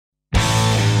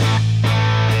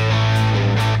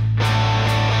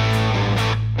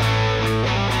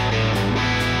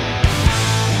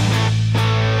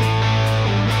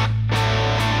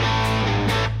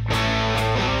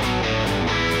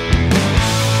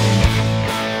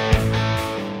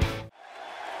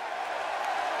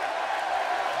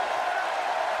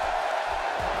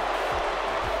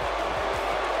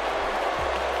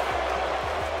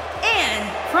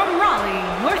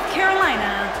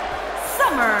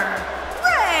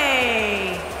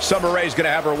Summer Rae's going to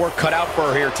have her work cut out for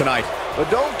her here tonight. But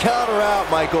don't count her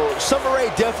out, Michael. Summer Rae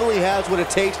definitely has what it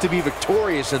takes to be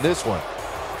victorious in this one.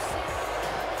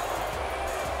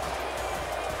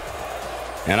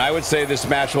 And I would say this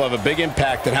match will have a big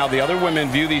impact on how the other women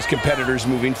view these competitors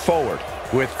moving forward.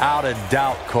 Without a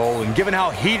doubt, Cole. And given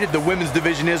how heated the women's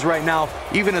division is right now,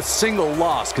 even a single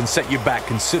loss can set you back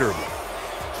considerably.